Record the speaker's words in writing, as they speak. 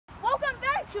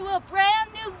a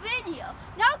brand new video.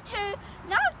 Not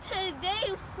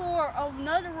today for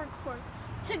another recording.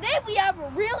 Today we have a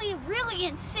really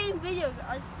insane video,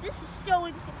 guys. This is so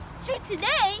insane. So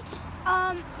today, we are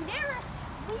at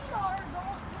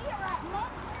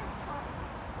Montclair Park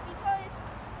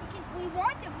because we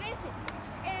want to visit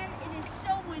this, and it is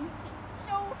so insane.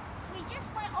 So we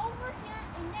just went over here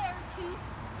and there to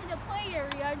the play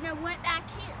area, and then went back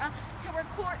here to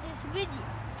record this video.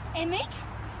 And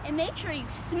make sure you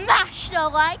smash the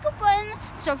like button,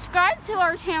 subscribe to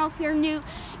our channel if you're new,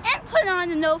 and put on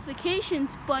the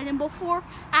notifications button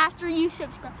after you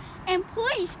subscribe. And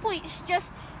please,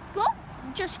 just go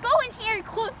in here and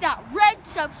click that red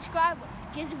subscribe button,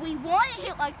 because we want to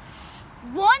hit like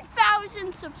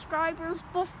 1,000 subscribers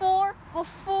before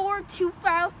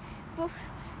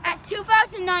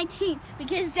 2019,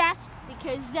 because that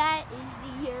is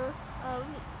the year of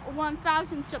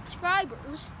 1,000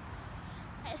 subscribers.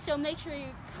 So make sure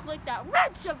you click that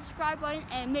red subscribe button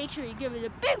and make sure you give it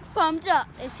a big thumbs up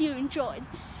if you enjoyed.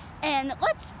 And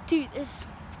let's do this.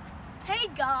 Hey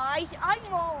guys, I'm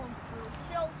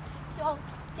Montclair.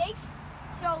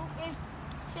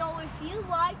 So if you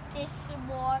like this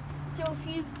more, if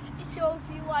you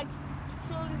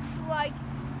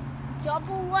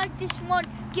double like this one,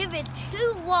 give it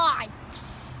 2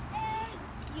 likes. And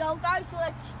yo guys,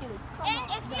 let's do it. And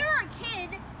if you're a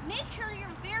kid, make sure you're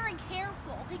very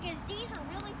careful because these are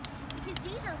really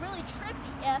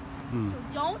trippy. So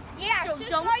don't. Yeah, so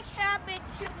just like happened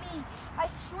to me. I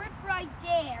slipped right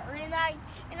there, and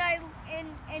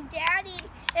Daddy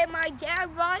and my dad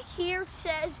right here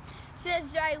says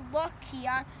I'm lucky.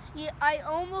 I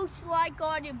almost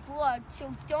got in blood.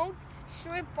 So don't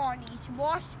slip on these.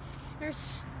 Watch your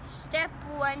step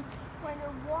when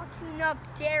you're walking up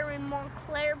there in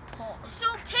Montclair Park. So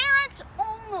parents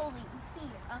only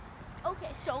here.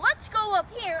 Okay, so let's go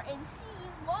up here and see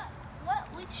what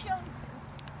we show you.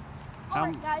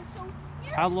 Alright guys, so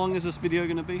how long is this video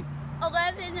going to be?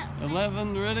 11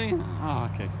 minutes. Really? Oh,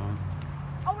 okay, fine.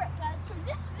 Alright guys, so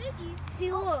this video,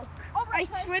 see look, I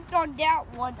slipped on that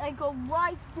one. I go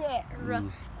right there.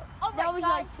 Alright that was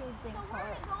guys, so we're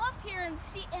going to go up here and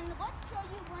see, and let's show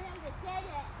you one of the dead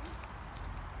ends.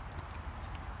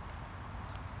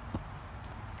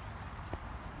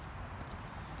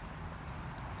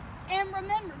 And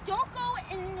remember, don't go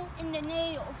in the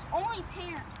nails. Only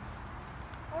parents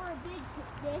or a big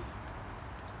kid.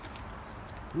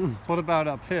 What about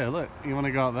up here? Look, you want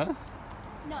to go up there?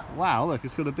 No. Wow, look,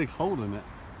 it's got a big hole in it.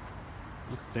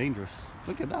 That's dangerous.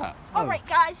 Look at that. Alright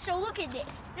guys, so look at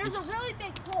this. There's a really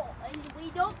big hole and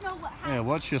we don't know what happened. Yeah,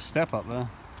 watch your step up there.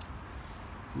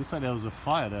 Looks like there was a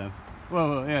fire there.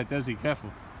 Whoa, yeah, Desi,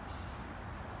 careful.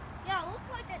 Yeah, it looks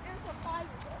like that there's a fire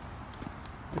there.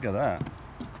 Look at that.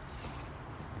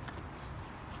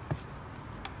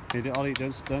 Okay, Ollie,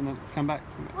 don't come back.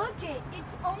 Look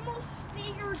it's almost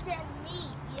bigger than me.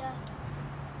 Yeah.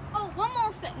 Oh, one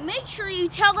more thing. Make sure you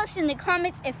tell us in the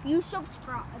comments if you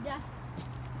subscribe.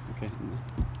 Okay.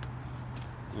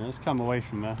 Yeah, let's come away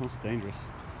from there. That's dangerous.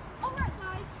 Alright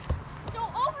guys. So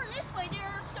over this way there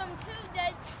are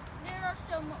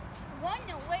some one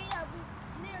way up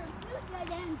there are 2 dead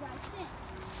ends, I think.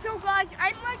 So guys,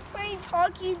 I like playing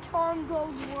Talking Tom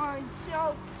Goes Run.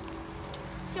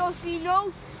 So if you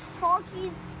know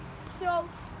talking, so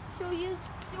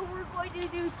we're going to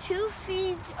do 2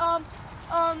 feeds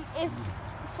if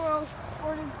for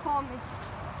the comments.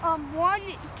 1,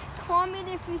 comment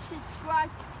if you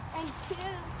subscribe, and 2, so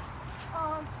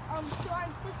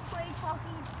I'm just playing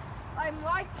talking. I'm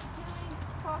like doing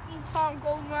Talking Tom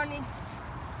Go Run and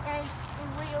in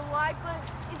real life, but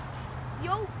if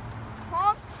you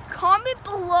comment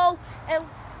below and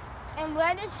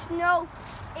let us know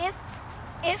if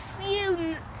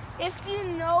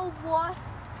you know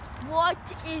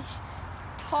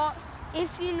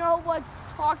what's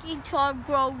Talking Tom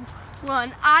Go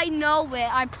Run. I know it.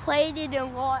 I played it a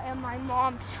lot on my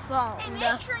mom's phone. And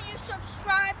make sure you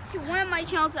subscribe to one of my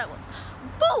channels that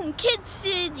Boom Kid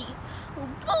City.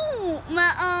 Boom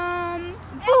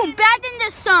Bad in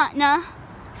the Sun.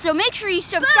 So make sure you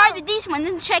subscribe to these ones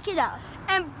and check it out.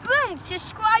 And boom,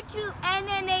 subscribe to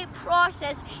NNA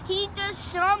Process. He does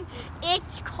some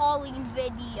It's Calling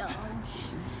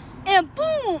videos. And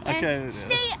boom, okay, and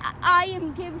stay. I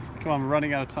am Gibbs. Come on, we're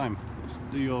running out of time. Let's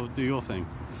do your thing.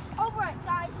 Alright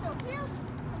guys, so here's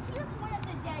one of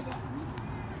the dead ends.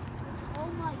 Oh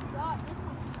my god, this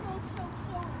one's so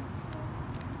insane.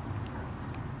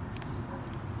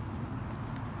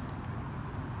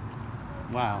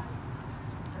 Wow.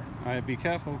 Alright, be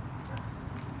careful.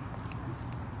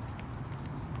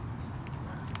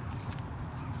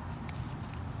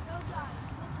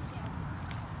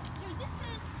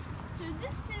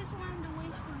 this is one of the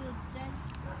ways for the dead.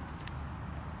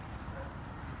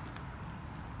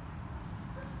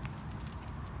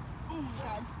 Oh my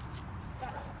god.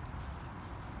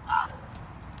 Ah!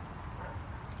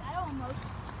 That almost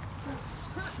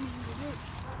hurt me with it.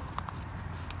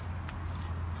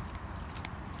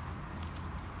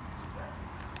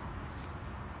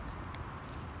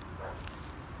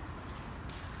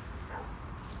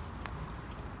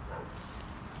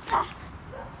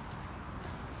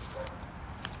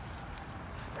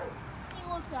 See,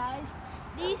 look, guys.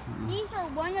 These are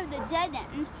one of the dead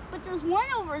ends, but there's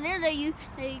one over there that you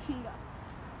can go.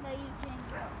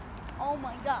 Oh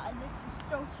my God, this is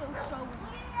so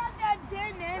Yeah, that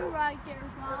dead end right there,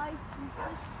 guys.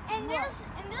 And there's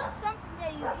something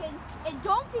that you can. And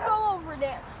don't you go over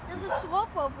there. There's a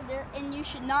slope over there, and you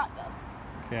should not go.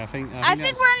 Okay, I think we're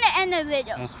in the end of the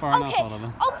video. That's far enough,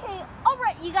 Oliver. Okay,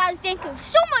 alright, you guys, thank you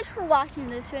so much for watching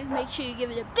this video. Make sure you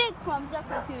give it a big thumbs up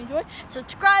if you enjoyed.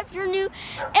 Subscribe if you're new,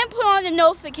 and put on the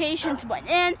notifications button.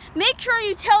 And make sure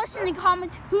you tell us in the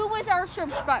comments who was our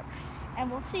subscriber. And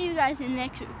we'll see you guys in the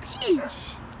next video.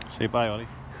 Peace. Say bye, Ollie.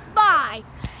 Bye.